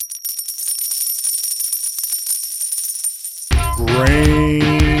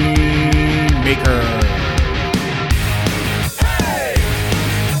Grainmaker.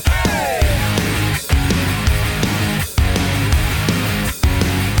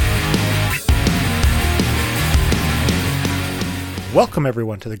 Welcome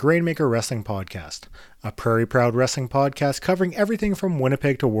everyone to the Grainmaker Wrestling Podcast, a Prairie Proud wrestling podcast covering everything from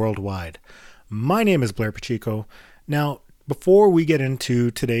Winnipeg to worldwide. My name is Blair Pacheco. Now, before we get into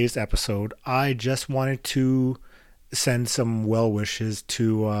today's episode, I just wanted to send some well wishes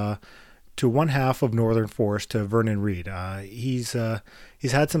to one half of Northern Force, to Vernon Reid. He's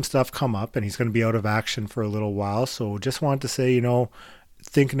had some stuff come up and he's going to be out of action for a little while. So just wanted to say,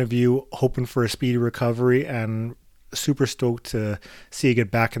 thinking of you, hoping for a speedy recovery, and super stoked to see you get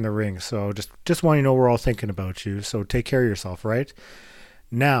back in the ring. So just want you to know we're all thinking about you. So take care of yourself, right?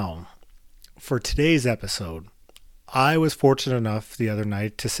 Now, for today's episode, I was fortunate enough the other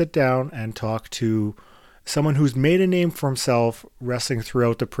night to sit down and talk to someone who's made a name for himself wrestling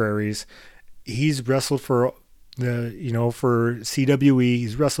throughout the prairies. He's wrestled for for CWE.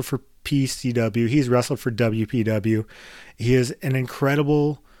 He's wrestled for PCW. He's wrestled for WPW. He is an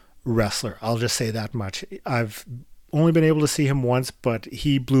incredible wrestler. I'll just say that much. I've only been able to see him once, but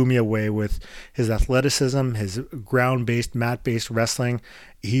he blew me away with his athleticism, his ground-based, mat-based wrestling.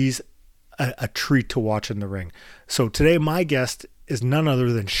 He's a treat to watch in the ring. So today my guest is none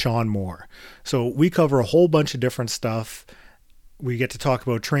other than Sean Moore. So we cover a whole bunch of different stuff. We get to talk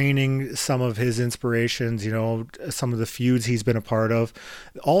about training, some of his inspirations, some of the feuds he's been a part of,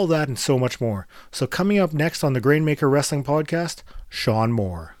 all that and so much more. So coming up next on the Grainmaker Wrestling Podcast, Sean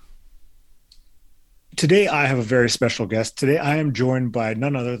Moore. Today, I have a very special guest. Today, I am joined by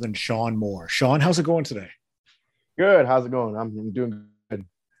none other than Sean Moore. Sean, how's it going today? Good. How's it going? I'm doing good.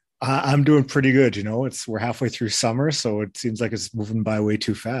 I'm doing pretty good. We're halfway through summer, so it seems like it's moving by way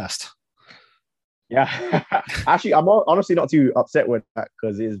too fast. Yeah. Actually, I'm honestly not too upset with that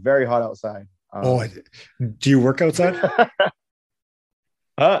because it is very hot outside. Do you work outside?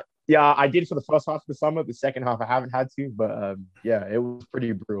 Yeah, I did for the first half of the summer. The second half, I haven't had to, but yeah, it was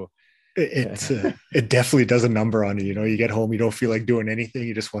pretty brutal. It definitely does a number on you. You get home, you don't feel like doing anything.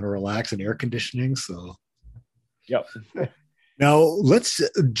 You just want to relax and air conditioning. So, yep. Now let's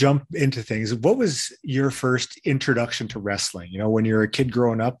jump into things. What was your first introduction to wrestling? When you were a kid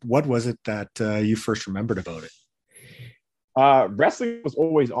growing up, what was it that you first remembered about it? Wrestling was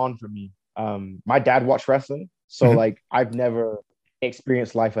always on for me. My dad watched wrestling, so I've never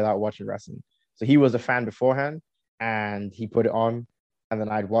experienced life without watching wrestling. So he was a fan beforehand, and he put it on, and then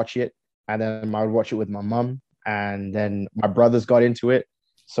I'd watch it. And then I would watch it with my mom, and then my brothers got into it.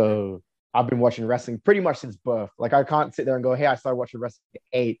 So I've been watching wrestling pretty much since birth. I can't sit there and go, hey, I started watching wrestling at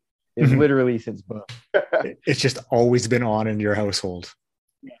 8. It's literally since birth. It's just always been on in your household.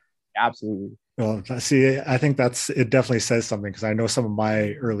 Yeah, absolutely. Well, see, I think it definitely says something, because I know some of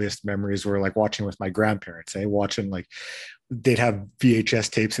my earliest memories were watching with my grandparents, watching they'd have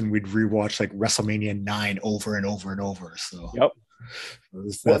VHS tapes and we'd rewatch WrestleMania 9 over and over and over. So yep.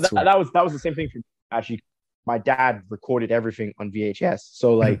 That was the same thing for me. Actually, my dad recorded everything on VHS.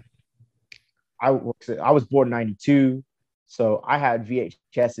 So I was born in 92, so I had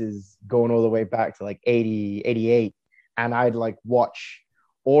VHSs going all the way back to 80, 88, and I'd watch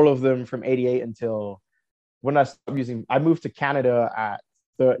all of them from 88 until when I stopped using. I moved to Canada at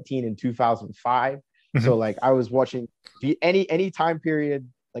 13 in 2005. So I was watching any time period,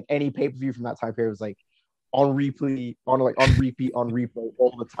 any pay-per-view from that time period was on replay, on repeat, on replay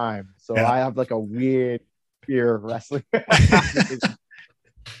all the time. So yeah. I have a weird fear of wrestling.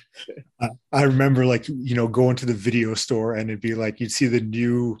 I remember going to the video store, and it'd be you'd see the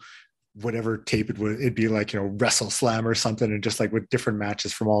new whatever tape it was. It'd be Wrestle Slam or something, and just with different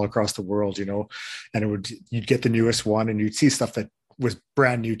matches from all across the world, and you'd get the newest one, and you'd see stuff that was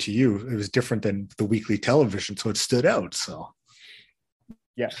brand new to you. It was different than the weekly television, so it stood out. So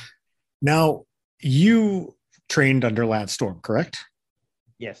yeah. Now, you trained under Lance Storm, correct?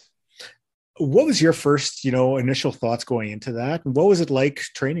 Yes. What was your first, initial thoughts going into that? And what was it like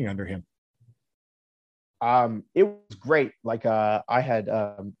training under him? It was great. I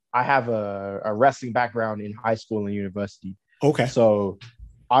have a wrestling background in high school and university. Okay. So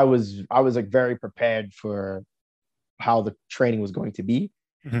I was very prepared for how the training was going to be.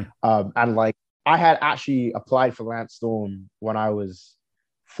 And I had actually applied for Lance Storm when I was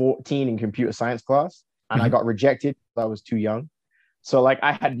 14 in computer science class, and I got rejected because I was too young. So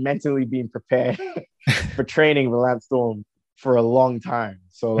I had mentally been prepared for training with Lance Storm for a long time.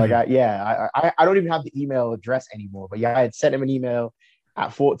 So I don't even have the email address anymore, but I had sent him an email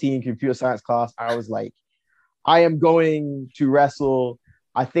at 14 computer science class. I was like, I am going to wrestle.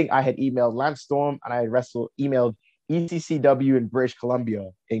 I think I had emailed Lance Storm, and I had emailed ECCW in British Columbia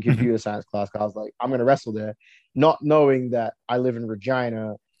in computer science class. I was like, I'm going to wrestle there, not knowing that I live in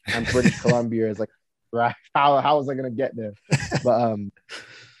Regina and British Columbia is like, right, how was I going to get there? But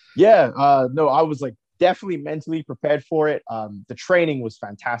no, I was like definitely mentally prepared for it. The training was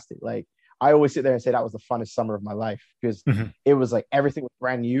fantastic. Like, I always sit there and say that was the funnest summer of my life because it was like everything was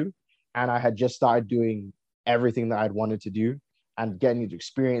brand new. And I had just started doing everything that I'd wanted to do and getting to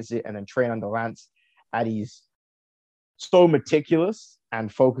experience it and then train under Lance. And he's so meticulous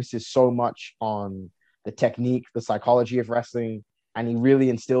and focuses so much on the technique, the psychology of wrestling. And he really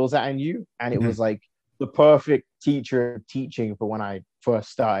instills that in you. And it was like the perfect teacher teaching for when I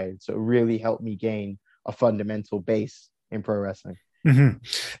first started. So it really helped me gain a fundamental base in pro wrestling.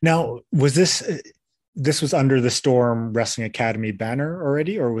 Now, was this was under the Storm Wrestling Academy banner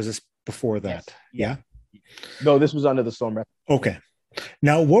already, or was this before that? Yes. Yeah. No, this was under the Storm Wrestling. Okay.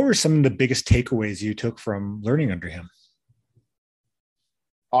 Now, what were some of the biggest takeaways you took from learning under him?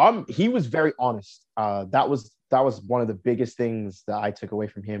 He was very honest. That was one of the biggest things that I took away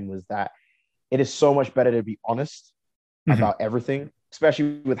from him was that it is so much better to be honest about everything,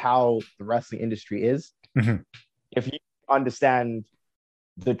 especially with how the wrestling industry is. If you understand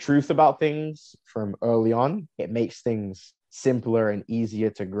the truth about things from early on, it makes things simpler and easier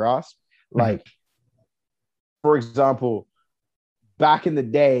to grasp. Like, for example, back in the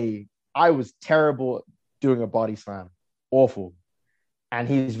day, I was terrible at doing a body slam. Awful. And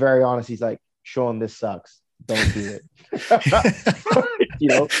he's very honest. He's like, Sean, this sucks. Don't do it.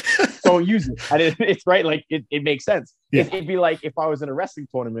 Don't use it. And it's right. Like, it makes sense. Yeah. It'd be like if I was in a wrestling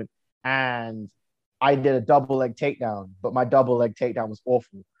tournament and I did a double leg takedown, but my double leg takedown was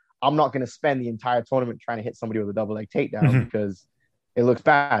awful. I'm not going to spend the entire tournament trying to hit somebody with a double leg takedown because it looks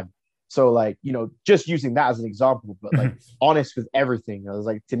bad. So, like, just using that as an example, but like honest with everything. I was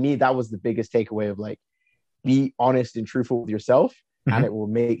like, to me, that was the biggest takeaway of like, be honest and truthful with yourself, and it will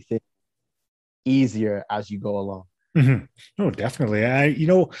make things easier as you go along. Oh, definitely.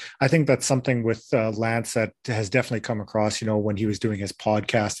 I think that's something with Lance that has definitely come across, when he was doing his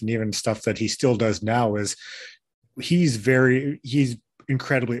podcast and even stuff that he still does now is he's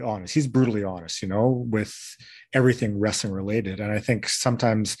incredibly honest. He's brutally honest, with everything wrestling related. And I think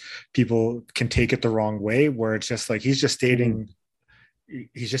sometimes people can take it the wrong way where it's just like, he's just stating,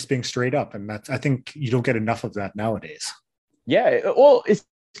 he's just being straight up. And I think you don't get enough of that nowadays. Yeah. Well, it's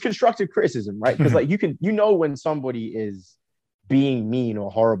constructive criticism, right? Because like when somebody is being mean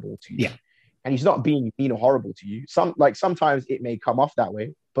or horrible to you, and he's not being mean or horrible to you. Sometimes it may come off that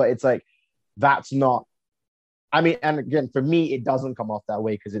way, but it's like that's not. I mean, and again, for me, it doesn't come off that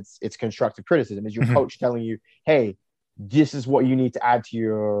way because it's constructive criticism. Is your coach telling you, "Hey, this is what you need to add to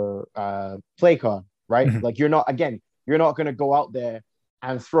your play card," right? Like you're not going to go out there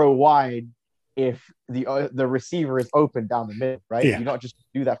and throw wide if the receiver is open down the middle, right? You're not just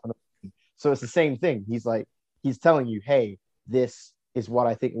do that from the. So it's the same thing. He's telling you, hey, this is what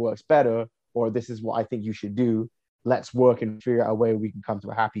I think works better, or this is what I think you should do. Let's work and figure out a way we can come to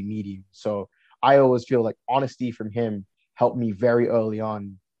a happy medium. So I always feel like honesty from him helped me very early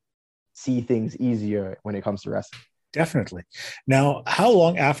on see things easier when it comes to wrestling. Definitely. Now, how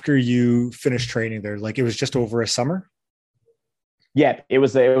long after you finished training there? Like it was just over a summer? Yeah, it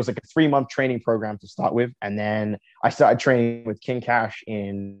was like a 3-month training program to start with, and then I started training with King Cash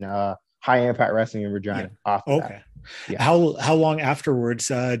in High Impact Wrestling in Regina. After that. Yeah. How long afterwards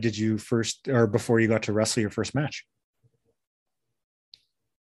did you before you got to wrestle your first match?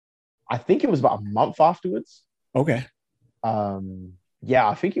 I think it was about a month afterwards. Okay. Yeah,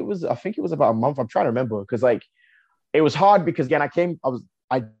 I think it was about a month. I'm trying to remember because like it was hard because again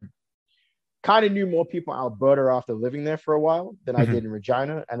I kind of knew more people in Alberta after living there for a while than I did in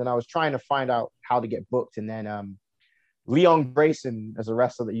Regina. And then I was trying to find out how to get booked. And then Leon Grayson is a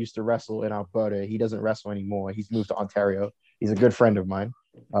wrestler that used to wrestle in Alberta. He doesn't wrestle anymore. He's moved to Ontario. He's a good friend of mine.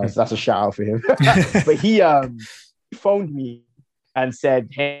 So that's a shout out for him. But he phoned me and said,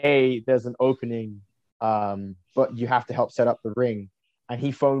 hey, there's an opening, but you have to help set up the ring. And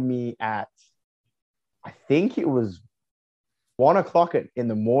he phoned me at, I think it was 1 o'clock in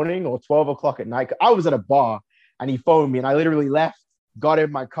the morning or 12 o'clock at night. I was at a bar and he phoned me and I literally left, got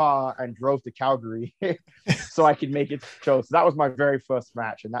in my car and drove to Calgary so I could make it to the show. So that was my very first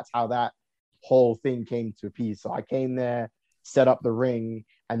match. And that's how that whole thing came to a piece. So I came there, set up the ring,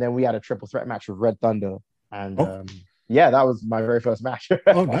 and then we had a triple threat match with Red Thunder. And that was my very first match.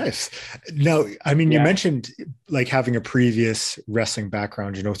 Oh, nice. Now, I mean, you mentioned like having a previous wrestling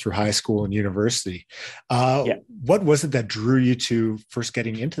background, through high school and university. What was it that drew you to first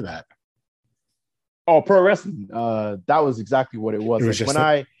getting into that? Oh, pro wrestling. That was exactly what it was. It was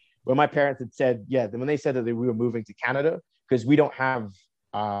like when my parents had said, when they said that we were moving to Canada, because we don't have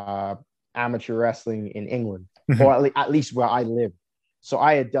amateur wrestling in England, or at least where I live. So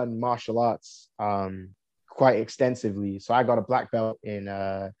I had done martial arts quite extensively. So I got a black belt in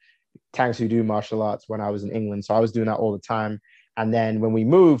Tang Soo Do martial arts when I was in England. So I was doing that all the time. And then when we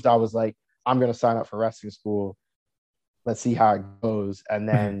moved, I was like, I'm going to sign up for wrestling school. Let's see how it goes. And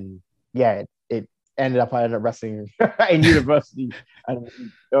then, it ended up wrestling in university and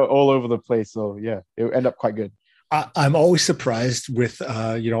all over the place. So yeah, it ended up quite good. I'm always surprised with,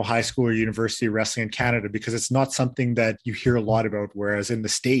 high school or university wrestling in Canada, because it's not something that you hear a lot about. Whereas in the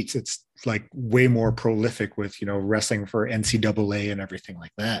States, it's like way more prolific with, wrestling for NCAA and everything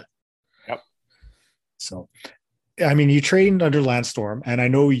like that. Yep. So, I mean, you trained under Lance Storm, and I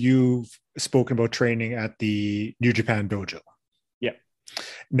know you've spoken about training at the New Japan Dojo. Yeah.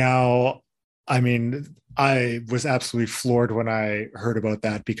 Now, I mean, I was absolutely floored when I heard about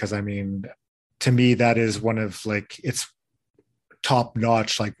that, because, I mean, to me, that is one of it's top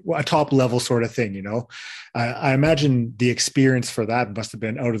notch, like a top level sort of thing, I imagine the experience for that must have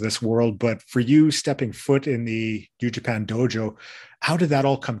been out of this world. But for you stepping foot in the New Japan Dojo, how did that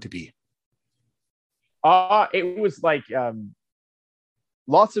all come to be? It was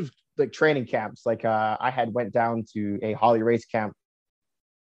lots of training camps. I had went down to a Harley Race camp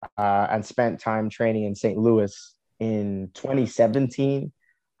and spent time training in St. Louis in 2017.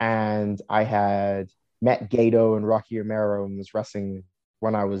 And I had met Gato and Rocky Romero and was wrestling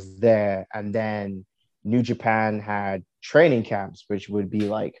when I was there. And then New Japan had training camps, which would be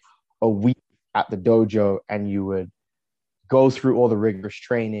like a week at the dojo, and you would go through all the rigorous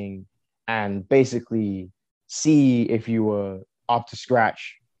training and basically see if you were up to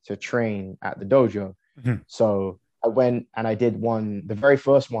scratch to train at the dojo. Mm-hmm. So I went and I did the very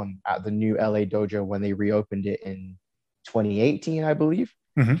first one at the new LA dojo when they reopened it in 2018, I believe.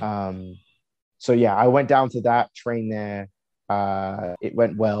 Mm-hmm. So yeah, I went down to that, trained there. It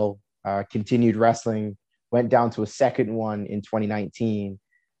went well, continued wrestling, went down to a second one in 2019.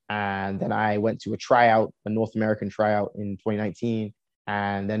 And then I went to a North American tryout in 2019.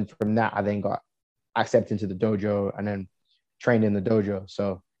 And then from that, I then got accepted into the dojo and then trained in the dojo.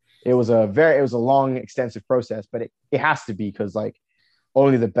 So it was a long, extensive process, but it has to be, because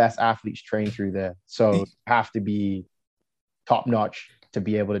only the best athletes train through there. So you have to be top notch to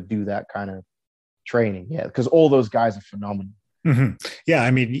be able to do that kind of training. Yeah. Because all those guys are phenomenal. Mm-hmm. Yeah.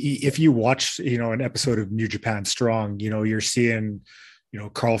 I mean, if you watch, an episode of New Japan Strong, you're seeing,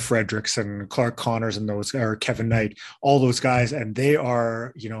 Carl Fredericks and Clark Connors and or Kevin Knight, all those guys, and they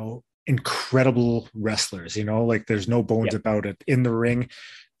are, incredible wrestlers, there's no bones about it in the ring.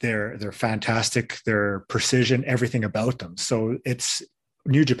 They're fantastic. Their precision, everything about them. So it's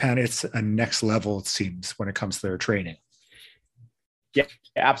New Japan. It's a next level, it seems, when it comes to their training. Yeah,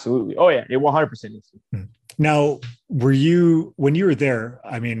 absolutely. Oh yeah, it 100% is. Now, when you were there,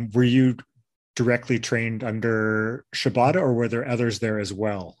 I mean, were you directly trained under Shibata, or were there others there as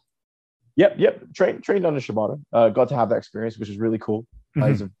well? Yep. Trained under Shibata. Got to have that experience, which is really cool.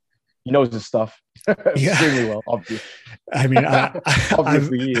 Mm-hmm. He knows his stuff extremely well, obviously. I mean,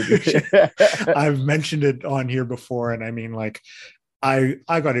 I've mentioned it on here before, and I mean, I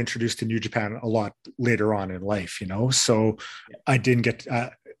got introduced to New Japan a lot later on in life, so I didn't get,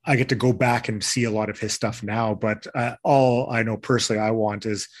 I get to go back and see a lot of his stuff now, but all I know personally I want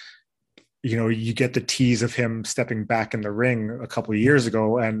is, you get the tease of him stepping back in the ring a couple of years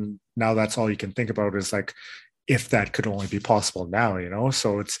ago, and now that's all you can think about is if that could only be possible now,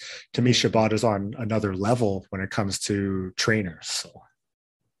 so it's, to me, Shibata's on another level when it comes to trainers. So.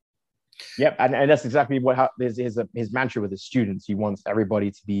 Yep, and that's exactly his mantra with his students. He wants everybody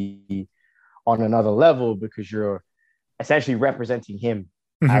to be on another level, because you're essentially representing him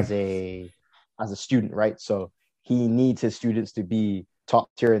mm-hmm. as a student, right? So he needs his students to be top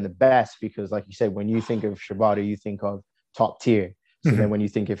tier and the best, because like you said, when you think of Shibata, you think of top tier. So mm-hmm. then when you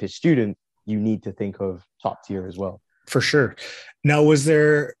think of his student, you need to think of top tier as well. For sure. Now, was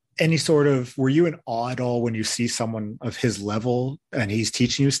there any were you in awe at all when you see someone of his level and he's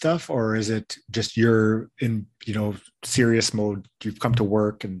teaching you stuff, or is it just you're in, serious mode, you've come to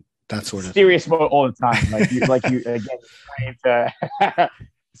work and that sort of serious mode all the time? You again, trying to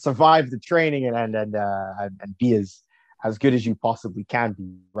survive the training and be as good as you possibly can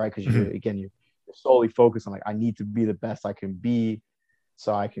be, right? Because mm-hmm. you're solely focused on I need to be the best I can be,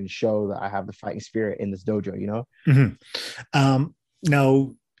 so I can show that I have the fighting spirit in this dojo, Mm-hmm.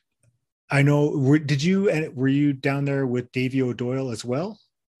 Now, I know, were you down there with Davey O'Doyle as well?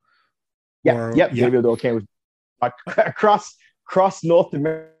 Yeah, Davey O'Doyle came with cross North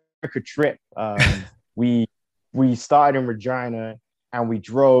America trip. We started in Regina, and we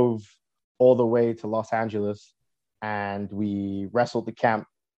drove all the way to Los Angeles, and we wrestled the camp,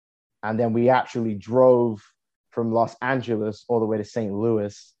 and then we actually drove from Los Angeles all the way to St.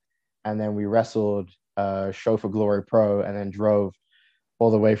 Louis, and then we wrestled Show for Glory Pro, and then drove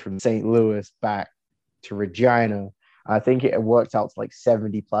all the way from St. Louis back to Regina. I think it worked out to like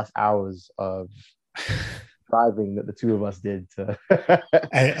 70 plus hours of driving that the two of us did.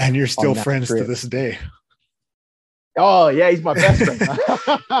 And you're still friends trip. To this day. Oh yeah, he's my best friend.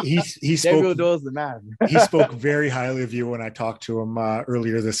 he spoke. The man. He spoke very highly of you when I talked to him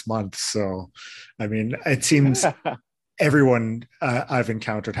earlier this month. So, I mean, it seems everyone I've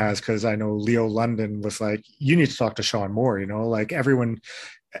encountered has, because I know Leo London was like, "You need to talk to Sean Moore." You know, like everyone.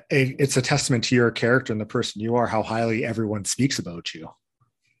 It's a testament to your character and the person you are, how highly everyone speaks about you.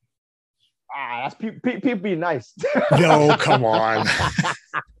 That's people being nice. No, come on.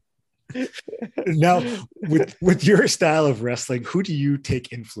 Now, with your style of wrestling, who do you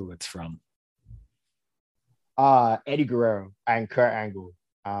take influence from? Eddie Guerrero and Kurt Angle.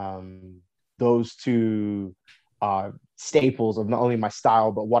 Those two are staples of not only my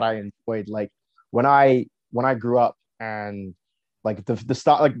style but what I enjoyed. Like when I grew up, and like the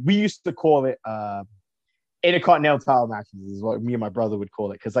style, like we used to call it Intercontinental title matches is what me and my brother would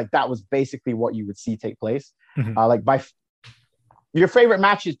call it, because like that was basically what you would see take place. Mm-hmm. Like your favorite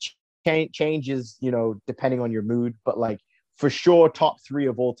matches changes, you know, depending on your mood, but like for sure top three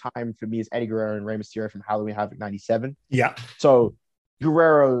of all time for me is Eddie Guerrero and Rey Mysterio from Halloween Havoc 97. Yeah. So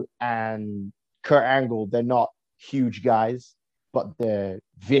Guerrero and Kurt Angle, they're not huge guys, but they're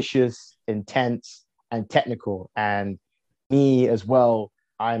vicious, intense, and technical. And me as well,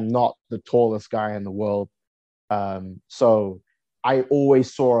 I'm not the tallest guy in the world. So I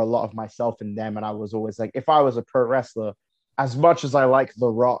always saw a lot of myself in them. And I was always like, if I was a pro wrestler, as much as I like The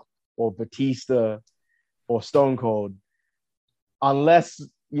Rock or Batista or Stone Cold, unless,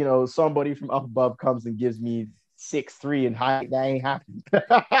 you know, somebody from up above comes and gives me 6'3" in height, that ain't happening.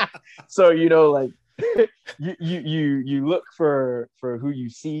 So, you know, like you look for who you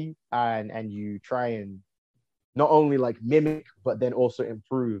see, and you try and not only like mimic, but then also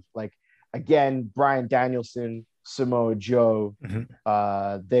improve. Like, again, Bryan Danielson, Samoa Joe,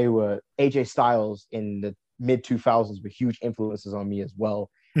 mm-hmm. They were AJ Styles in the mid 2000s were huge influences on me as well.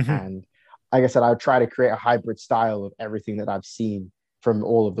 Mm-hmm. And like I said, I try to create a hybrid style of everything that I've seen from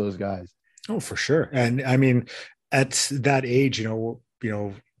all of those guys. Oh, for sure. And I mean, at that age, you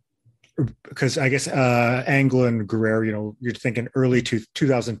know, because I guess Angle and Guerrero, you know, you're thinking early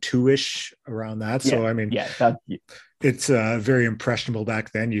 2002-ish, around that. So, I mean, it's very impressionable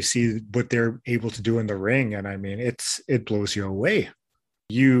back then. You see what they're able to do in the ring. And I mean, it blows you away.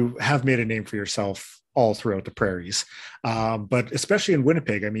 You have made a name for yourself all throughout the prairies, but especially in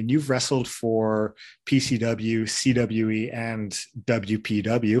Winnipeg. I mean, you've wrestled for PCW, CWE, and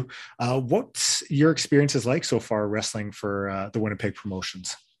WPW. What's your experiences like so far wrestling for the Winnipeg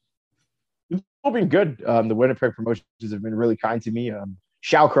promotions? It's all been good. The Winnipeg promotions have been really kind to me.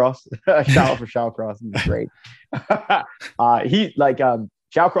 Shawcross, shout out for Shawcross, he's great.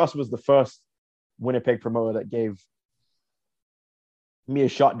 Shawcross was the first Winnipeg promoter that gave me a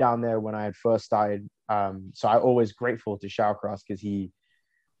shot down there when I had first started. So I'm always grateful to Shawcross, because he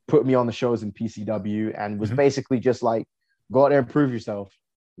put me on the shows in PCW and was basically just like, go out there and prove yourself,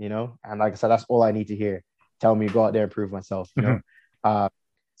 you know? And like I said, that's all I need to hear. Tell me, go out there and prove myself, you know?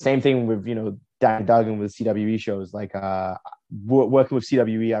 Same thing with, you know, Danny Duggan with CWE shows. Like working with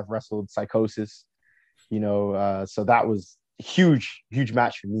CWE, I've wrestled Psychosis, you know, so that was a huge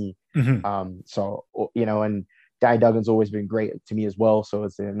match for me. So, you know, and Danny Duggan's always been great to me as well. So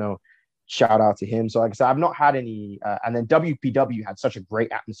it's, you know, shout out to him. So like I said, I've not had any, and then WPW had such a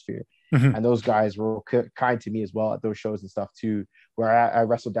great atmosphere, and those guys were kind to me as well at those shows and stuff too, where I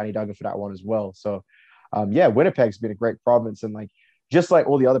wrestled Danny Duggan for that one as well. So Winnipeg's been a great province, and like, just like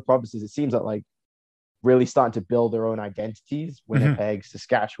all the other provinces, it seems that like really starting to build their own identities. Winnipeg,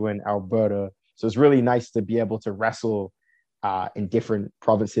 Saskatchewan, Alberta. So it's really nice to be able to wrestle in different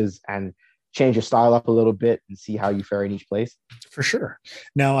provinces and change your style up a little bit and see how you fare in each place. For sure.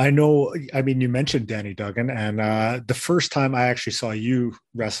 Now, I mean, you mentioned Danny Duggan, and the first time I actually saw you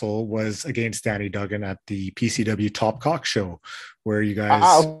wrestle was against Danny Duggan at the PCW Top Cock show, where you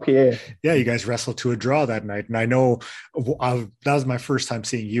guys, you guys wrestled to a draw that night. And I know that was my first time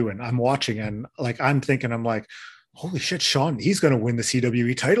seeing you, and I'm watching, and like, I'm thinking, I'm like, holy shit, Sean, he's going to win the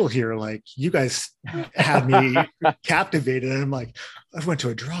CWE title here. Like, you guys had me captivated. And I'm like, I went to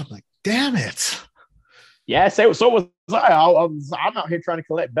a draw. I'm like, damn it. Yeah, so was I. I'm out here trying to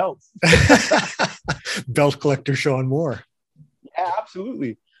collect belts. Belt collector Sean Moore. Yeah,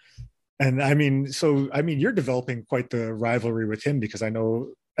 absolutely. And I mean, you're developing quite the rivalry with him, because I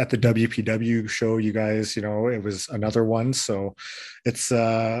know at the WPW show, you guys, it was another one. So it's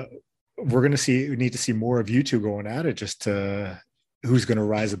we need to see more of you two going at it, just to who's going to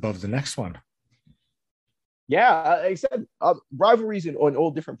rise above the next one. Yeah, I said rivalries in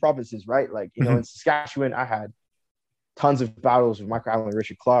all different provinces, right? Like, in Saskatchewan, I had tons of battles with Michael Allen and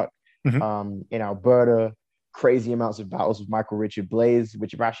Richard Clark. In Alberta, crazy amounts of battles with Michael Richard Blaze,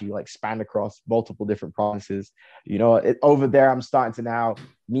 which have actually like spanned across multiple different provinces. Over there, I'm starting to now,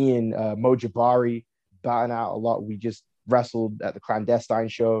 me and Mo Jabari battling out a lot. We just wrestled at the Clandestine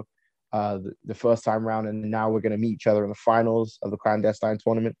show the first time round, and now we're going to meet each other in the finals of the Clandestine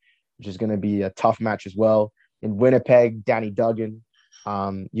tournament, which is going to be a tough match as well. In Winnipeg, Danny Duggan.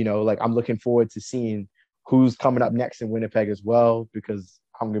 I'm looking forward to seeing who's coming up next in Winnipeg as well, because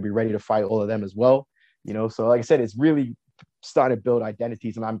I'm going to be ready to fight all of them as well. So like I said, it's really starting to build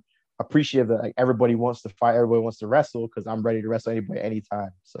identities, and I'm appreciative that like everybody wants to fight, everybody wants to wrestle, because I'm ready to wrestle anybody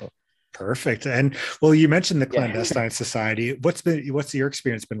anytime. So perfect. And well, you mentioned the Clandestine Society. What's your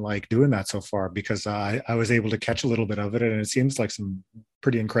experience been like doing that so far? Because I was able to catch a little bit of it, and it seems like some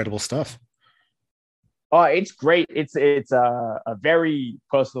pretty incredible stuff. Oh, it's great. It's a very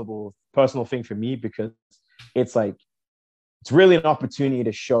personal thing for me, because it's like, it's really an opportunity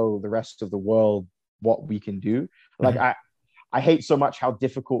to show the rest of the world what we can do. Like, I hate so much how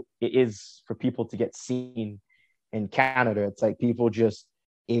difficult it is for people to get seen in Canada. It's like people just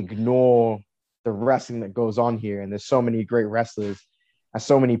ignore the wrestling that goes on here. And there's so many great wrestlers and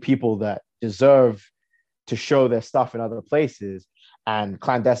so many people that deserve to show their stuff in other places. And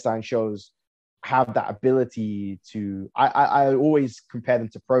clandestine shows have that ability to, I always compare them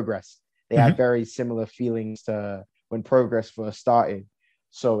to Progress. They had very similar feelings to when Progress first started.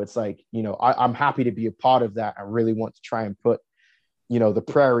 So it's like, I'm happy to be a part of that. I really want to try and put, the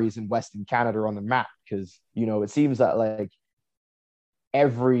prairies in Western Canada on the map, because, it seems that like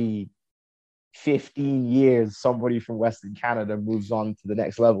every 15 years, somebody from Western Canada moves on to the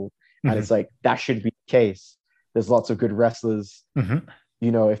next level. And it's like, that should be the case. There's lots of good wrestlers.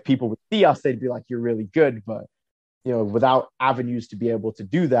 If people would see us, they'd be like, you're really good. But, without avenues to be able to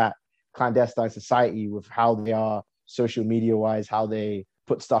do that, Clandestine Society, with how they are social media wise, how they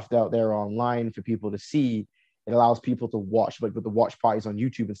put stuff out there online for people to see, it allows people to watch, like with the watch parties on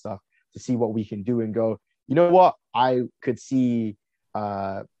YouTube and stuff, to see what we can do and go, you know what, I could see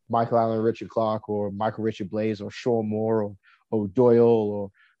Michael Allen, Richard Clark, or Michael Richard Blaze, or Sean Moore, or Doyle,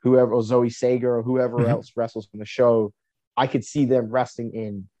 or whoever, or Zoe Sager, or whoever else wrestles from the show. I could see them wrestling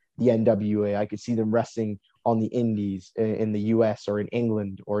in the NWA. I could see them wrestling on the indies in the US or in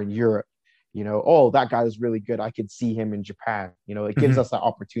England or in Europe. That guy is really good. I could see him in Japan. It gives us that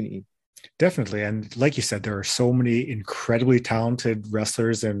opportunity. Definitely. And like you said, there are so many incredibly talented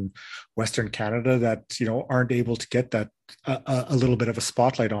wrestlers in Western Canada that, aren't able to get that a little bit of a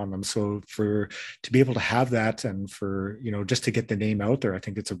spotlight on them. So to be able to have that, and for, just to get the name out there, I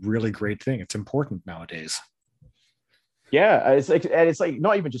think it's a really great thing. It's important nowadays. Yeah. It's like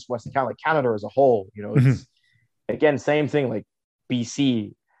not even just Western Canada, like Canada as a whole, it's again, same thing, like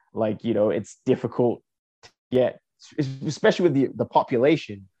BC, like, it's difficult to get, especially with the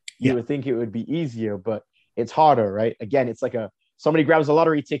population. You would think it would be easier, but it's harder, right? Again, it's like somebody grabs a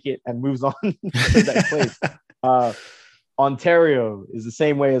lottery ticket and moves on to the next place. Ontario is the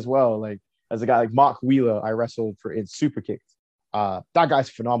same way as well. Like, as a guy like Mark Wheeler, I wrestled for in Super Kicks. That guy's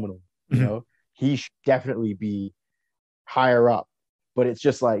phenomenal. He should definitely be higher up, but it's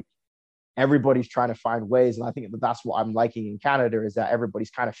just like everybody's trying to find ways. And I think that's what I'm liking in Canada, is that everybody's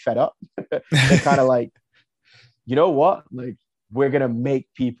kind of fed up. They're kind of like, you know what? Like, we're going to make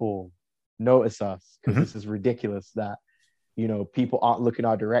people notice us, because this is ridiculous that, people aren't looking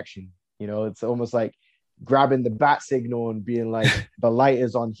our direction. It's almost like grabbing the bat signal and being like, the light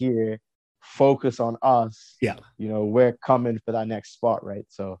is on here, focus on us. Yeah. We're coming for that next spot. Right.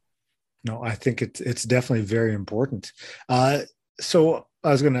 So. No, I think it's definitely very important. So I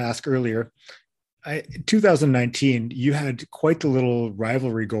was going to ask earlier, 2019, you had quite the little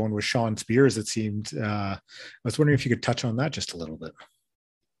rivalry going with Shawn Spears, it seemed. I was wondering if you could touch on that just a little bit.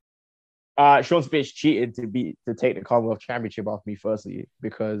 Shawn Spears cheated to take the Commonwealth Championship off me, firstly,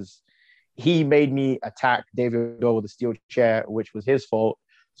 because he made me attack David Doe with a steel chair, which was his fault.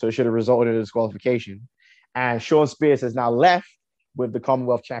 So it should have resulted in a disqualification. And Shawn Spears has now left with the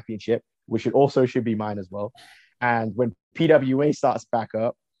Commonwealth Championship, which should be mine as well. And when PWA starts back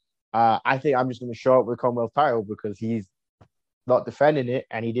up, I think I'm just going to show up with the Commonwealth title, because he's not defending it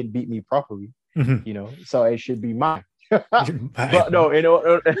and he didn't beat me properly, so it should be mine. But no,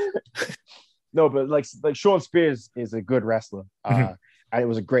 no, but like Shawn Spears is a good wrestler. and it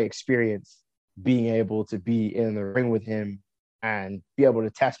was a great experience being able to be in the ring with him and be able to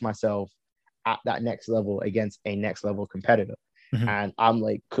test myself at that next level against a next level competitor. Mm-hmm. And I'm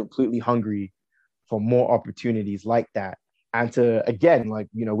like completely hungry for more opportunities like that. And to, again, like,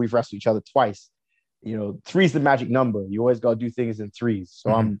 you know, we've wrestled each other twice. You know, three's the magic number. You always got to do things in threes.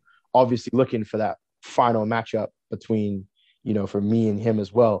 So I'm obviously looking for that final matchup between, you know, for me and him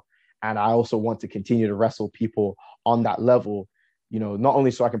as well. And I also want to continue to wrestle people on that level, you know, not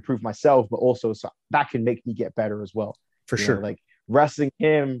only so I can prove myself, but also so that can make me get better as well. For you sure. know, like wrestling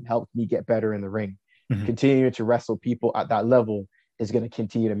him helped me get better in the ring. Mm-hmm. Continuing to wrestle people at that level is going to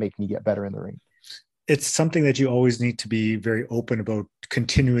continue to make me get better in the ring. It's something that you always need to be very open about,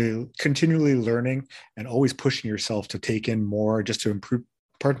 continually learning and always pushing yourself to take in more, just to improve,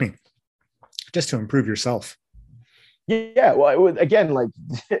 just to improve yourself. Yeah. Well, again, like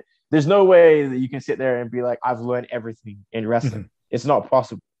there's no way that you can sit there and be like, I've learned everything in wrestling. It's not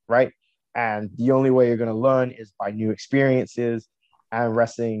possible, right? And the only way you're going to learn is by new experiences and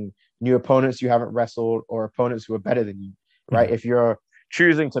wrestling new opponents you haven't wrestled, or opponents who are better than you, right? If you're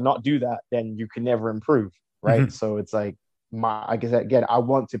choosing to not do that, then you can never improve, right? So it's like, I guess again, I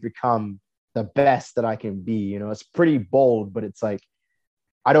want to become the best that I can be. You know, it's pretty bold, but it's like,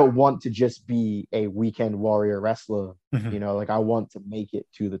 I don't want to just be a weekend warrior wrestler. You know, like I want to make it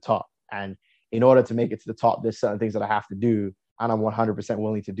to the top. And in order to make it to the top, there's certain things that I have to do, and I'm 100%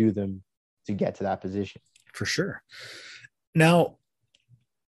 willing to do them to get to that position. For sure. Now,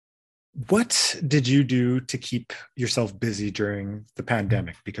 what did you do to keep yourself busy during the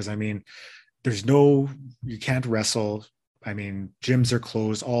pandemic? Because I mean, you can't wrestle. I mean, gyms are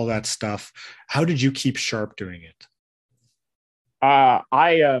closed, all that stuff. How did you keep sharp doing it?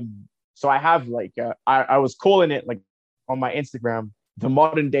 So I have like, I was calling it, like, on my Instagram, the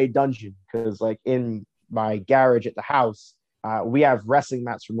modern day dungeon, because like in my garage at the house, we have wrestling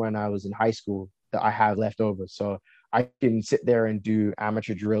mats from when I was in high school that I have left over. So I can sit there and do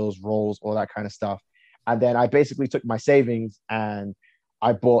amateur drills, rolls, all that kind of stuff. And then I basically took my savings and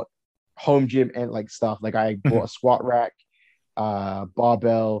I bought home gym and like stuff. Like I bought a squat rack,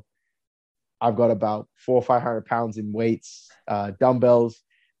 barbell. I've got about 400 or 500 pounds in weights, dumbbells.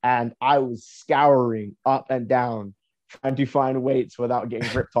 And I was scouring up and down trying to find weights without getting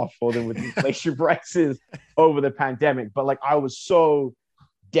ripped off for them with inflation prices over the pandemic. But like I was so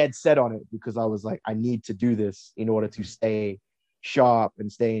dead set on it because I was like, I need to do this in order to stay sharp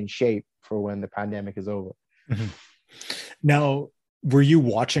and stay in shape for when the pandemic is over. Now, were you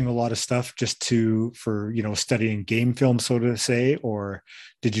watching a lot of stuff just for studying game film, so to say, or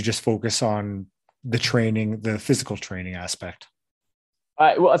did you just focus on the training, the physical training aspect?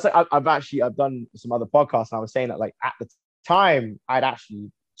 Well, it's like I've done some other podcasts, and I was saying that like at the time I'd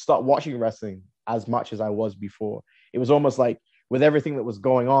actually start watching wrestling as much as I was before. It was almost like with everything that was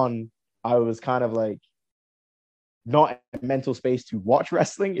going on, I was kind of like not in a mental space to watch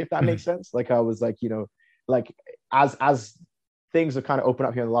wrestling, if that makes sense. Like I was like, like as things have kind of opened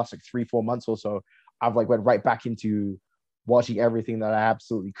up here in the last like 3-4 months or so, I've like went right back into watching everything that I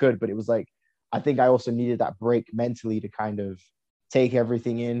absolutely could. But it was like, I think I also needed that break mentally to kind of take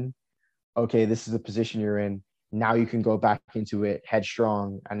everything in. Okay, this is the position you're in. Now you can go back into it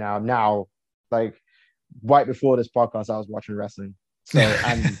headstrong. And now, like right before this podcast, I was watching wrestling. So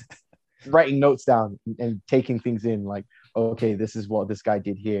I'm writing notes down and taking things in, like, okay, this is what this guy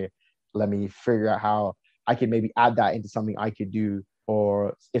did here. Let me figure out how I could maybe add that into something I could do,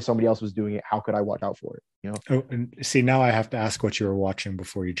 or if somebody else was doing it, how could I watch out for it? Oh, and see, now I have to ask what you were watching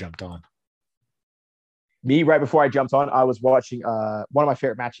before you jumped on. Me, right before I jumped on, I was watching one of my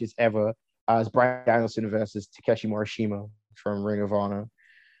favorite matches ever. Is Bryan Danielson versus Takeshi Morishima from Ring of Honor.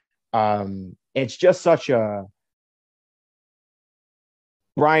 It's just such a...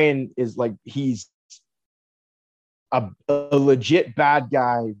 Bryan is like, he's a legit bad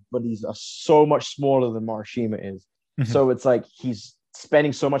guy, but he's so much smaller than Morishima is. So it's like he's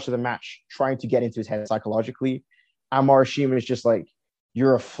spending so much of the match trying to get into his head psychologically. And Morishima is just like,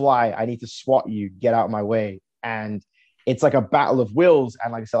 you're a fly. I need to swat you. Get out of my way. And it's like a battle of wills.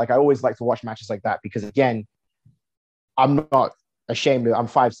 And like I said, like I always like to watch matches like that because, again, I'm not ashamed of it. I'm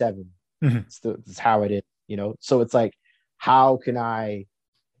 5'7". It's how it is, So it's like, how can I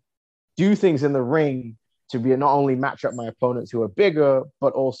do things in the ring to be not only match up my opponents who are bigger,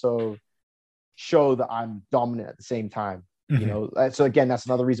 but also show that I'm dominant at the same time, So again, that's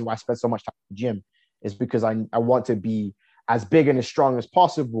another reason why I spend so much time in the gym, is because I want to be as big and as strong as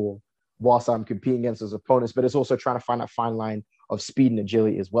possible whilst I'm competing against those opponents. But it's also trying to find that fine line of speed and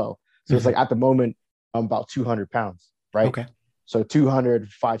agility as well. So it's like at the moment, I'm about 200 pounds, right? Okay. So 200,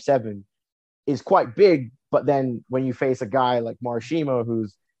 5'7" is quite big, But then when you face a guy like Morishima,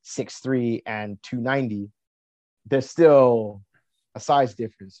 who's 6'3" and 290, there's still a size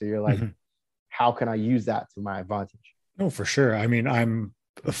difference. So you're like, Mhm. how can I use that to my advantage? No, for sure. I mean, I'm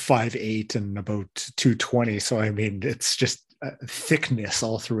 5'8" and about 220. So, I mean, it's just thickness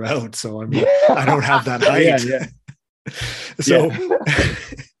all throughout. So, I mean, I don't have that height. Yeah. So,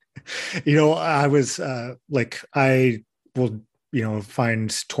 I was I will,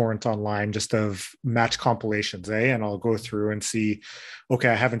 find torrent online just of match compilations, and I'll go through and see, okay,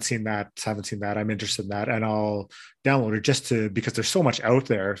 I haven't seen that, I'm interested in that, and I'll download it because there's so much out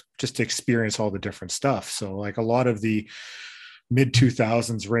there just to experience all the different stuff. So like a lot of the mid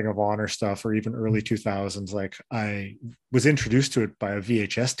 2000s Ring of Honor stuff, or even early 2000s, like I was introduced to it by a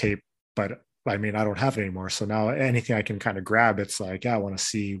VHS tape, but I mean, I don't have it anymore. So now anything I can kind of grab, it's like, yeah, I want to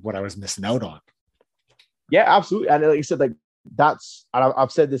see what I was missing out on. Yeah, absolutely. And like you said, like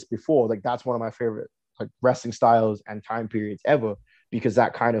I've said this before, like that's one of my favorite like wrestling styles and time periods ever, because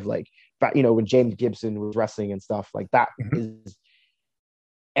that kind of like, when James Gibson was wrestling and stuff like that is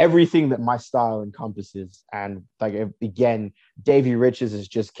everything that my style encompasses. And like, again, Davey Richards has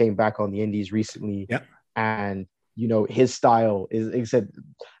just came back on the indies recently. Yeah. And, his style is, like I said,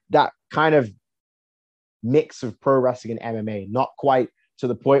 that kind of mix of pro wrestling and MMA, not quite to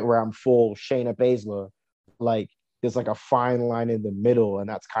the point where I'm full Shayna Baszler. Like there's like a fine line in the middle, and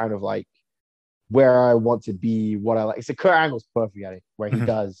that's kind of like where I want to be, what I like. So Kurt Angle's perfect at it, where he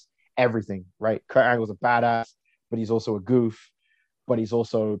does everything, right? Kurt Angle's a badass, but he's also a goof, but he's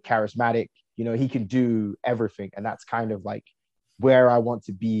also charismatic. He can do everything, and that's kind of like where I want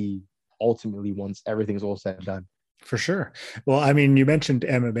to be ultimately once everything's all said and done. For sure. Well, I mean, you mentioned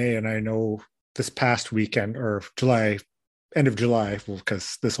MMA, and I know this past weekend or end of July,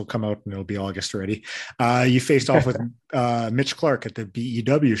 because this will come out and it'll be August already. You faced off with Mitch Clark at the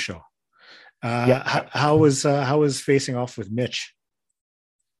BEW show. How was facing off with Mitch?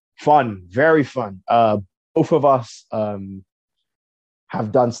 Fun, very fun. Both of us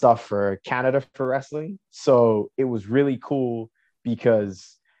have done stuff for Canada for wrestling, so it was really cool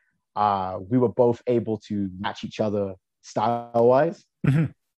because we were both able to match each other style wise.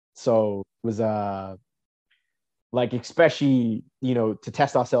 So it was like, especially to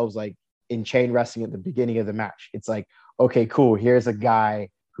test ourselves, like in chain wrestling at the beginning of the match. It's like, okay, cool, here's a guy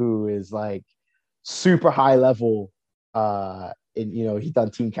who is like super high level, he'd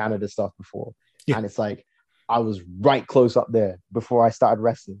done Team Canada stuff before. And it's like I was right close up there before I started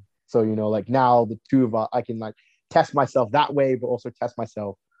wrestling. So like now the two of us, I can like test myself that way, but also test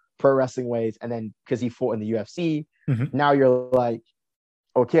myself pro wrestling ways. And then because he fought in the UFC, now you're like,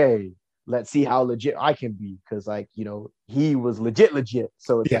 okay, let's see how legit I can be, because like he was legit.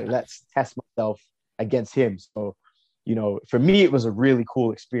 So it's like, let's test myself against him. So for me it was a really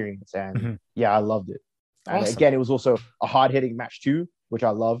cool experience, and I loved it. And awesome. Again, it was also a hard-hitting match too, which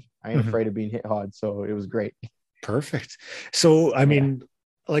I love. I ain't afraid of being hit hard, so it was great. Perfect. So I mean,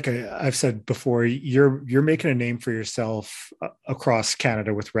 like I've said before, you're making a name for yourself across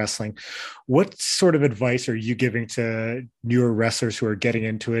Canada with wrestling. What sort of advice are you giving to newer wrestlers who are getting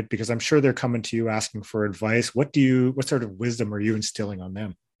into it? Because I'm sure they're coming to you asking for advice. What sort of wisdom are you instilling on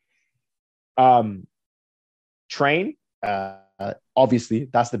them? Train, obviously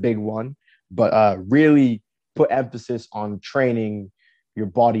that's the big one, but really put emphasis on training your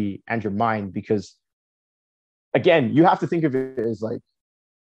body and your mind, because again, you have to think of it as like,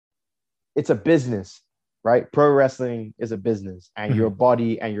 it's a business, right? Pro wrestling is a business, and your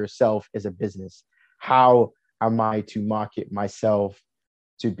body and yourself is a business. How am I to market myself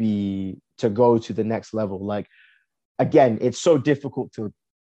to go to the next level? Like, again, it's so difficult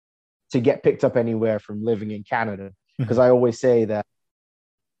to get picked up anywhere from living in Canada, because I always say that,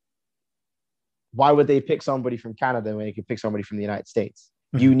 why would they pick somebody from Canada when they could pick somebody from the United States?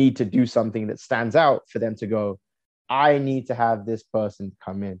 You need to do something that stands out for them to go, I need to have this person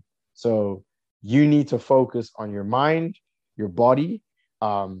come in. So you need to focus on your mind, your body.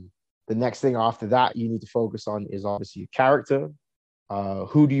 The next thing after that you need to focus on is obviously your character.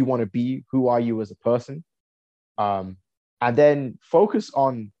 Who do you want to be? Who are you as a person? And then focus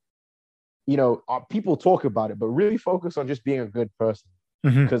on, people talk about it, but really focus on just being a good person.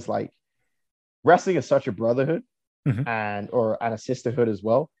 Because like, wrestling is such a brotherhood and a sisterhood as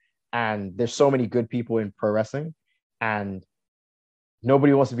well. And there's so many good people in pro wrestling, and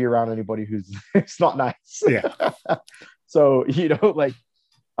nobody wants to be around anybody who's it's not nice. Yeah. So, like,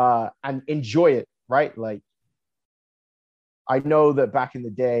 and enjoy it, right? Like, I know that back in the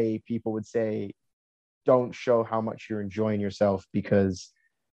day, people would say, don't show how much you're enjoying yourself, because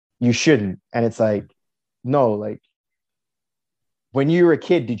you shouldn't. And it's like, no, like, when you were a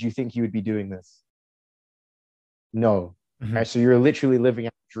kid, did you think you would be doing this? No. Mm-hmm. Right? So you're literally living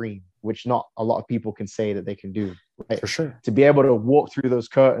a dream, which not a lot of people can say that they can do. Right? For sure. To be able to walk through those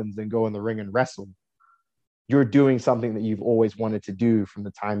curtains and go in the ring and wrestle, you're doing something that you've always wanted to do from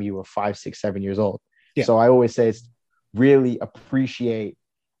the time you were 5, 6, 7 years old. Yeah. So I always say it's really appreciate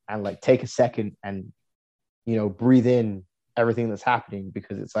and like take a second and, you know, breathe in everything that's happening,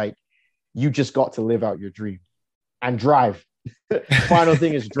 because it's like you just got to live out your dream and drive. Final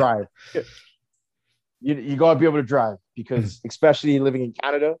thing is drive. You got to be able to drive, because especially living in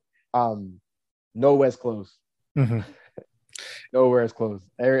Canada, nowhere's closed. Mm-hmm. Nowhere is closed.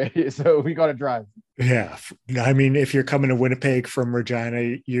 So we got to drive. Yeah. I mean, if you're coming to Winnipeg from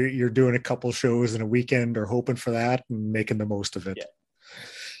Regina, you're doing a couple shows in a weekend or hoping for that and making the most of it. Yeah.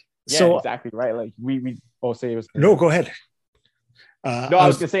 So, yeah, exactly. Right. Like we all say it was. No, go ahead. No, I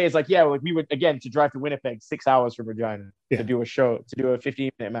was going to say, it's like, yeah, like we would, again, to drive to Winnipeg, 6 hours from Regina to do a show, to do a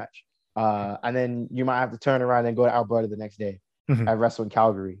 15-minute match. And then you might have to turn around and go to Alberta the next day and wrestle in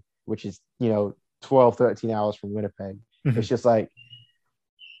Calgary, which is, 12, 13 hours from Winnipeg. It's just like,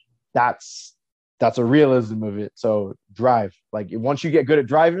 that's a realism of it. So drive. Like, once you get good at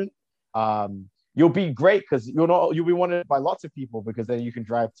driving, you'll be great, because you'll be wanted by lots of people, because then you can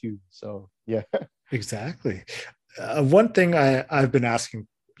drive too. So yeah. Exactly. One thing I've been asking,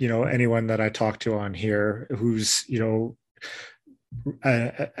 anyone that I talk to on here who's,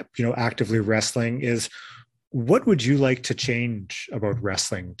 actively wrestling is, what would you like to change about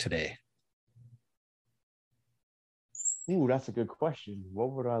wrestling today? Ooh, that's a good question.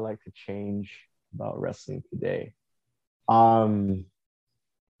 What would I like to change about wrestling today? I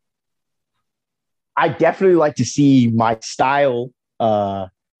definitely like to see my style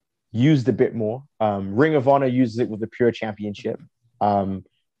used a bit more. Ring of Honor uses it with the Pure Championship. The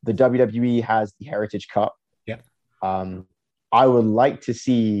WWE has the Heritage Cup. Yeah. I would like to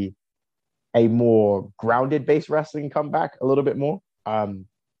see a more grounded-based wrestling come back a little bit more.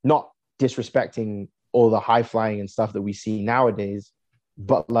 Not disrespecting all the high-flying and stuff that we see nowadays,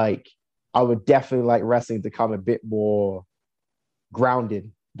 but like, I would definitely like wrestling to come a bit more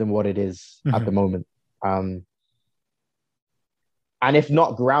grounded than what it is at the moment. And if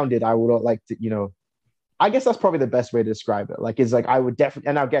not grounded, I would like to, I guess that's probably the best way to describe it. Like, it's like, I would definitely,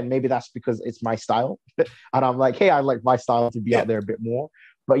 and again, maybe that's because it's my style. And I'm like, hey, I like my style to be out there a bit more.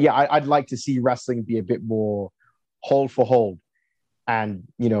 But yeah, I'd like to see wrestling be a bit more hold for hold. And,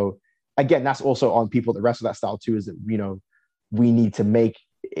 again, that's also on people that wrestle that style too, is that, we need to make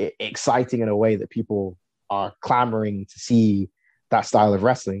it exciting in a way that people are clamoring to see that style of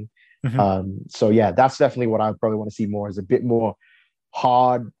wrestling. So yeah, that's definitely what I probably want to see more, is a bit more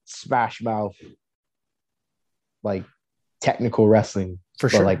hard smash mouth, like technical wrestling. For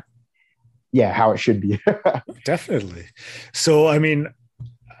sure. Like, yeah, how it should be. Definitely. So, I mean,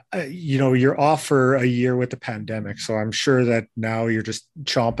 you're off for a year with the pandemic, so I'm sure that now you're just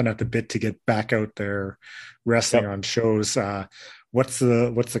chomping at the bit to get back out there wrestling on shows. What's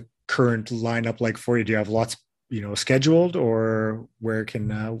the current lineup like for you? Do you have lots, scheduled, or where can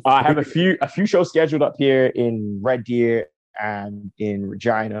I have a few shows scheduled up here in Red Deer and in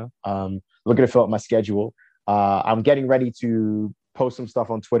Regina. Looking to fill up my schedule. I'm getting ready to post some stuff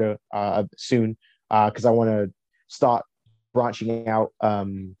on Twitter soon, because I want to start branching out.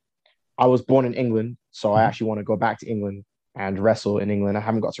 I was born in England, so I actually want to go back to England and wrestle in England. I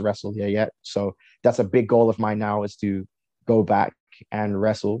haven't got to wrestle here yet, so that's a big goal of mine now, is to go back and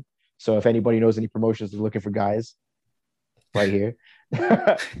wrestle. So if anybody knows any promotions that are looking for guys, right here,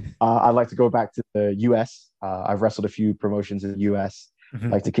 I'd like to go back to the US. I've wrestled a few promotions in the US.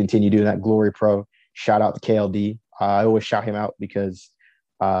 I'd like to continue doing that. Glory Pro. Shout out to KLD. I always shout him out because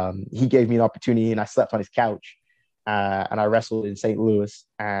he gave me an opportunity, and I slept on his couch, and I wrestled in St. Louis,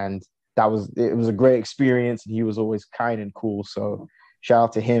 and it was a great experience, and he was always kind and cool. So shout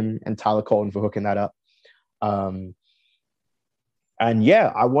out to him and Tyler Colton for hooking that up. And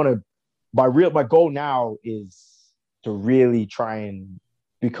yeah, my goal now is to really try and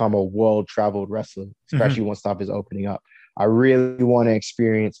become a world traveled wrestler, especially once stuff is opening up. I really want to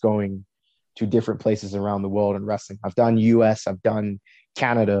experience going to different places around the world in wrestling. I've done US, I've done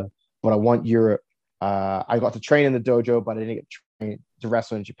Canada, but I want Europe. I got to train in the dojo, but I didn't get trained to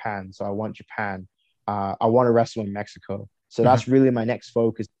wrestle in Japan. So I want Japan. I want to wrestle in Mexico. So that's really my next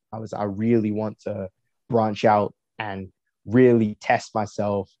focus. I really want to branch out and really test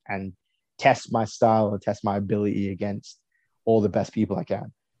myself and test my style and test my ability against all the best people I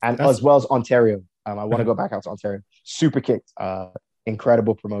can. And as well as Ontario. I want to go back out to Ontario. Super Kicked,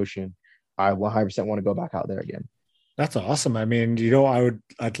 incredible promotion. I 100% want to go back out there again. That's awesome. I mean,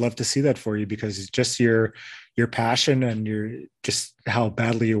 I'd love to see that for you, because it's just your your passion and your just how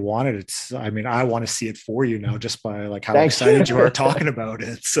badly you want it. It's, I mean, I want to see it for you now just by like how Thanks. excited you are talking about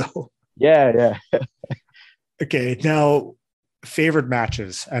it. So yeah. okay, now favorite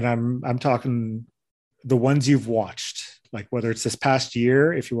matches, and I'm talking the ones you've watched, like whether it's this past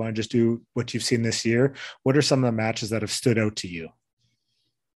year, if you want to just do what you've seen this year. What are some of the matches that have stood out to you?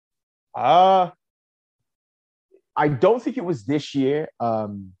 I don't think it was this year.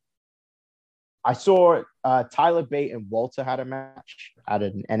 I saw Tyler Bate and Walter had a match at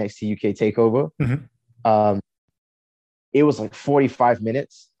an NXT UK takeover. Mm-hmm. It was like 45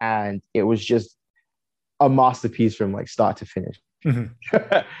 minutes, and it was just a masterpiece from like start to finish.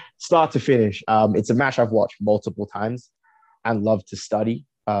 Mm-hmm. Start to finish. It's a match I've watched multiple times and love to study,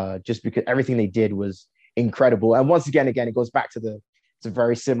 just because everything they did was incredible. And once again, it goes back to it's a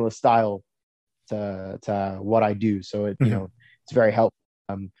very similar style to what I do. So it, mm-hmm. It's very helpful.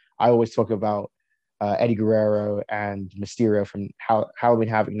 I always talk about Eddie Guerrero and Mysterio from Halloween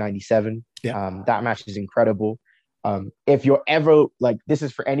Havoc 97. Yeah. That match is incredible. If you're ever like, this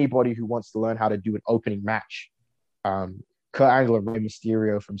is for anybody who wants to learn how to do an opening match. Kurt Angle and Rey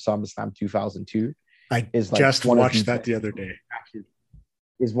Mysterio from SummerSlam 2002 I is like just watched that the other day.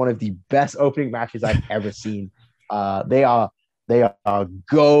 Is one of the best opening matches I've ever seen. They are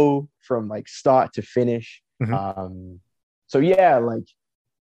go from like start to finish. Mm-hmm. So yeah, like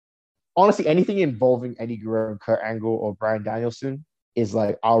honestly, anything involving Eddie Guerrero, Kurt Angle, or Bryan Danielson is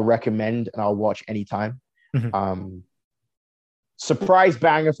like I'll recommend and I'll watch anytime. Mm-hmm. Surprise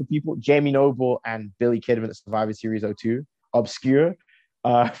banger for people: Jamie Noble and Billy Kidman at Survivor Series 02. Obscure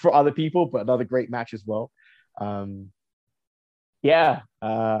for other people, but another great match as well.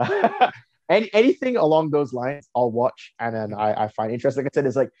 Anything along those lines, I'll watch, and then I find interesting. Like I said,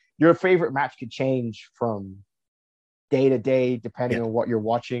 it's like your favorite match could change from day to day depending on what you're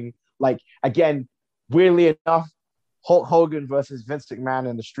watching. Like again, weirdly enough, Hulk Hogan versus Vince McMahon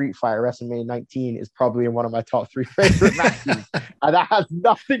in the Street Fighter WrestleMania 19 is probably in one of my top 3 favorite matches. And that has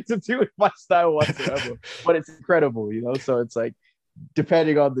nothing to do with my style whatsoever, but it's incredible, So it's like,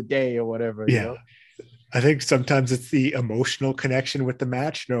 depending on the day or whatever, I think sometimes it's the emotional connection with the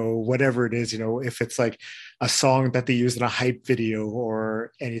match, whatever it is, if it's like a song that they use in a hype video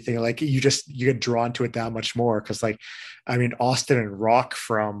or anything, like you get drawn to it that much more. Cause like, I mean, Austin and Rock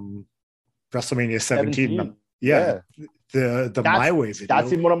from WrestleMania 17. Yeah. The My Way video.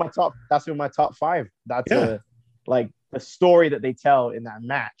 That's in one of my top. That's in my top 5. That's like the story that they tell in that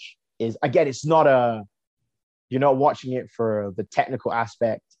match is, again, it's not you're not watching it for the technical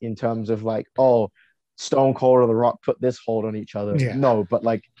aspect in terms of like, oh, Stone Cold or The Rock put this hold on each other. Yeah. No, but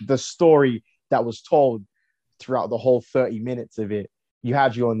like the story that was told throughout the whole 30 minutes of it, you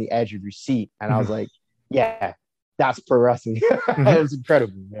had you on the edge of your seat. And I was like, yeah, that's pro wrestling. It was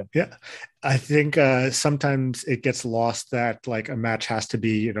incredible. Yeah. I think sometimes it gets lost that like a match has to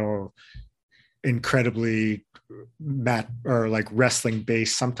be, incredibly like wrestling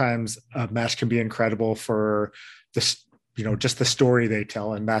based. Sometimes a match can be incredible for this, just the story they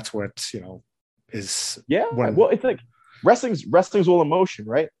tell. And that's what, is. Well, it's like wrestling's all emotion,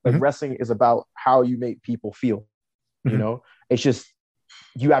 right? Like wrestling is about how you make people feel. It's just,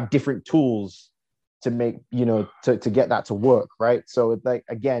 you have different tools to make, to get that to work, right? So it's like,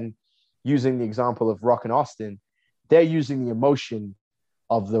 again, using the example of Rock and Austin, they're using the emotion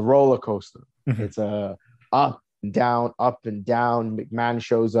of the roller coaster. It's up and down. McMahon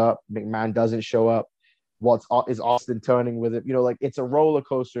shows up, McMahon doesn't show up. Is Austin turning with it? Like it's a roller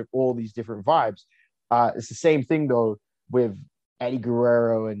coaster of all these different vibes. It's the same thing though with Eddie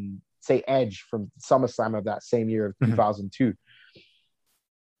Guerrero and say Edge from SummerSlam of that same year of 2002.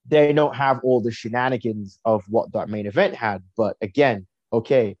 They don't have all the shenanigans of what that main event had, but again,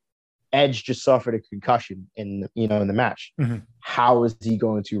 okay, Edge just suffered a concussion in the match. How is he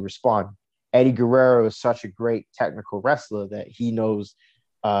going to respond? Eddie Guerrero is such a great technical wrestler that he knows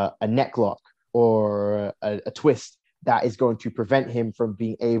a neck lock or a twist that is going to prevent him from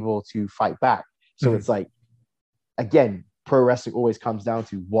being able to fight back. So it's like, again, pro wrestling always comes down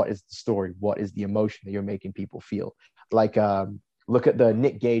to what is the story, what is the emotion that you're making people feel. Like, look at the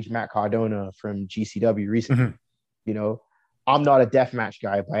Nick Gage, Matt Cardona from GCW recently. I'm not a deathmatch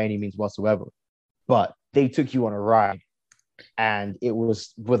guy by any means whatsoever, but they took you on a ride, and it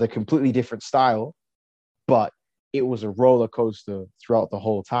was with a completely different style, but it was a roller coaster throughout the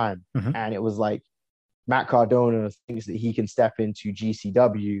whole time. And it was like Matt Cardona thinks that he can step into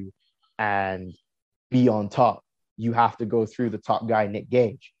GCW and be on top. You have to go through the top guy, Nick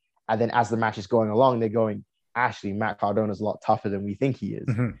Gage. And then as the match is going along, they're going, actually, Matt Cardona is a lot tougher than we think he is.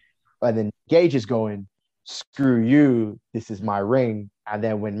 And then Gage is going, screw you, this is my ring. And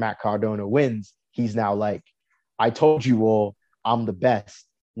then when Matt Cardona wins, he's now like, I told you all I'm the best.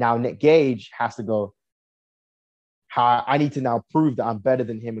 Now Nick Gage has to go, I need to now prove that I'm better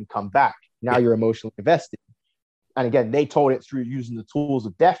than him and come back. Now you're emotionally invested. And again, they told it through using the tools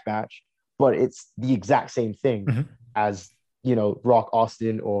of deathmatch, but it's the exact same thing as, you know, Rock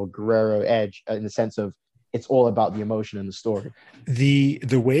Austin or Guerrero Edge, in the sense of it's all about the emotion and the story. The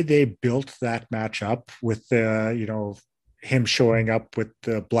way they built that match up with the, you know, him showing up with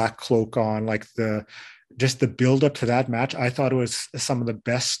the black cloak on, like just the build up to that match, I thought it was some of the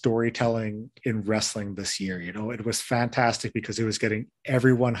best storytelling in wrestling this year. You know, it was fantastic because it was getting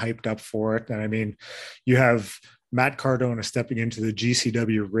everyone hyped up for it. And I mean, you have Matt Cardona stepping into the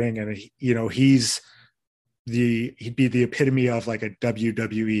GCW ring, and you know, he'd be the epitome of like a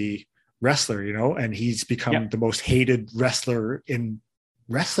WWE wrestler, you know, and he's become the most hated wrestler in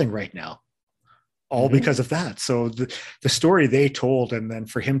wrestling right now, all because of that. So the story they told, and then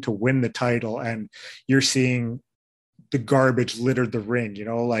for him to win the title, and you're seeing the garbage littered the ring, you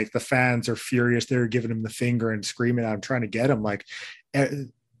know, like the fans are furious. They're giving him the finger and screaming at him, trying to get him. Like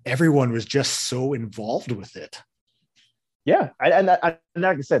everyone was just so involved with it. Yeah. And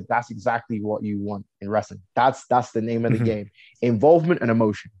like I said, that's exactly what you want in wrestling. That's the name of the game: involvement and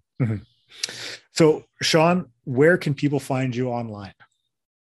emotion. So Sean, where can people find you online?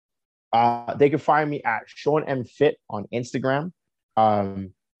 They can find me at Sean M Fit on Instagram,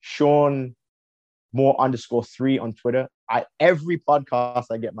 Sean Moore _3 on Twitter. Every podcast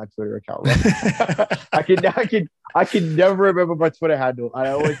I get my Twitter account wrong. I can never remember my Twitter handle. I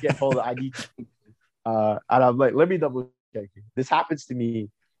always get told that I need to, and I'm like, let me double check. This happens to me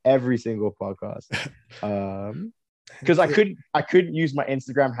every single podcast. Because I couldn't use my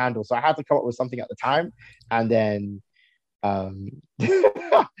Instagram handle, so I had to come up with something at the time, and then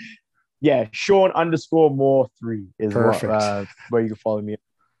yeah, Sean _Moore 3 is where you can follow me.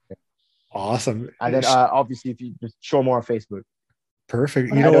 Awesome. And then obviously, if you just Sean Moore on Facebook.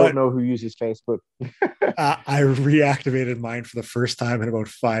 Perfect. I don't know who uses Facebook. I reactivated mine for the first time in about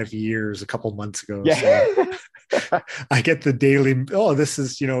 5 years, a couple months ago. Yeah. So I get the daily, this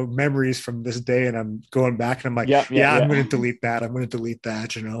is, you know, memories from this day, and I'm going back and I'm like, I'm going to delete that. I'm going to delete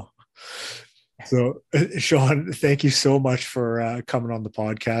that, you know. So Sean, thank you so much for coming on the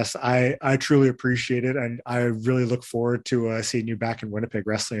podcast. I truly appreciate it, and I really look forward to seeing you back in Winnipeg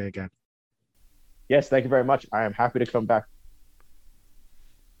wrestling again. Yes, thank you very much. I am happy to come back.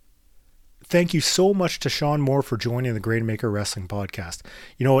 Thank you so much to Sean Moore for joining the Grainmaker Wrestling Podcast.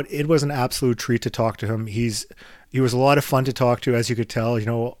 You know what? It was an absolute treat to talk to him. He was a lot of fun to talk to, as you could tell. You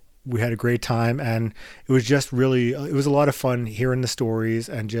know, we had a great time, and it was just really, it was a lot of fun hearing the stories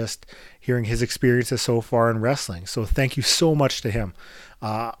and just hearing his experiences so far in wrestling. So thank you so much to him.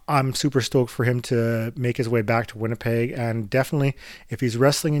 I'm super stoked for him to make his way back to Winnipeg, and definitely if he's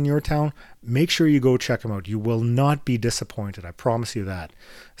wrestling in your town, make sure you go check him out. You will not be disappointed. I promise you that.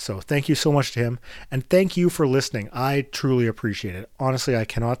 So thank you so much to him, and thank you for listening. I truly appreciate it. Honestly, I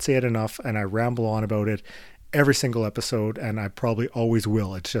cannot say it enough, and I ramble on about it every single episode, and I probably always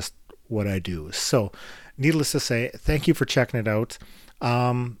will. It's just what I do. So needless to say, thank you for checking it out.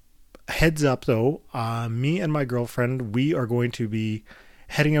 Heads up though, me and my girlfriend, we are going to be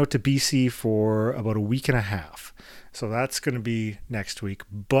heading out to BC for about a week and a half. So that's going to be next week,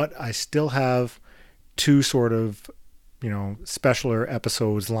 but I still have two sort of, you know, specialer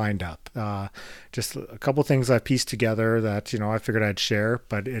episodes lined up. Just a couple things I've pieced together that, you know, I figured I'd share,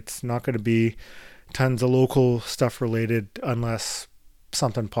 but it's not going to be tons of local stuff related unless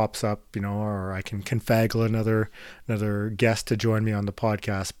something pops up, you know, or I can confaggle another guest to join me on the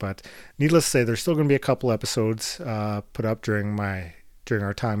podcast. But needless to say, there's still going to be a couple episodes put up during our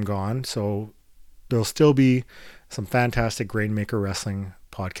time gone. So there'll still be some fantastic Grainmaker Wrestling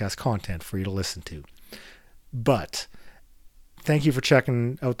podcast content for you to listen to. But thank you for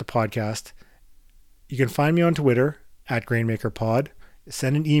checking out the podcast. You can find me on Twitter at GrainmakerPod.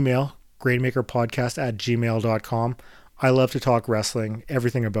 Send an email, grainmakerpodcast@gmail.com. I love to talk wrestling,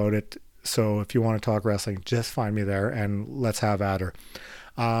 everything about it. So if you want to talk wrestling, just find me there and let's have at her.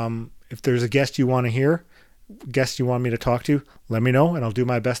 If there's a guest you want to hear, guests you want me to talk to, let me know and I'll do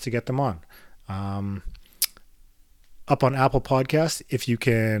my best to get them on. Up on Apple Podcasts, if you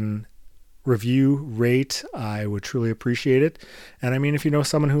can review, rate, I would truly appreciate it. And I mean, if you know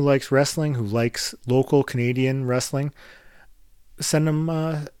someone who likes wrestling, who likes local Canadian wrestling, send them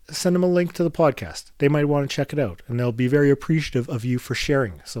a link to the podcast. They might want to check it out, and they'll be very appreciative of you for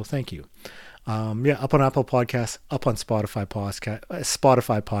sharing. So thank you. Up on Apple Podcasts, up on Spotify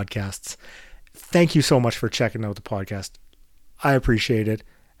podcasts. Thank you so much for checking out the podcast. I appreciate it.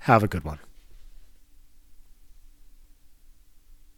 Have a good one.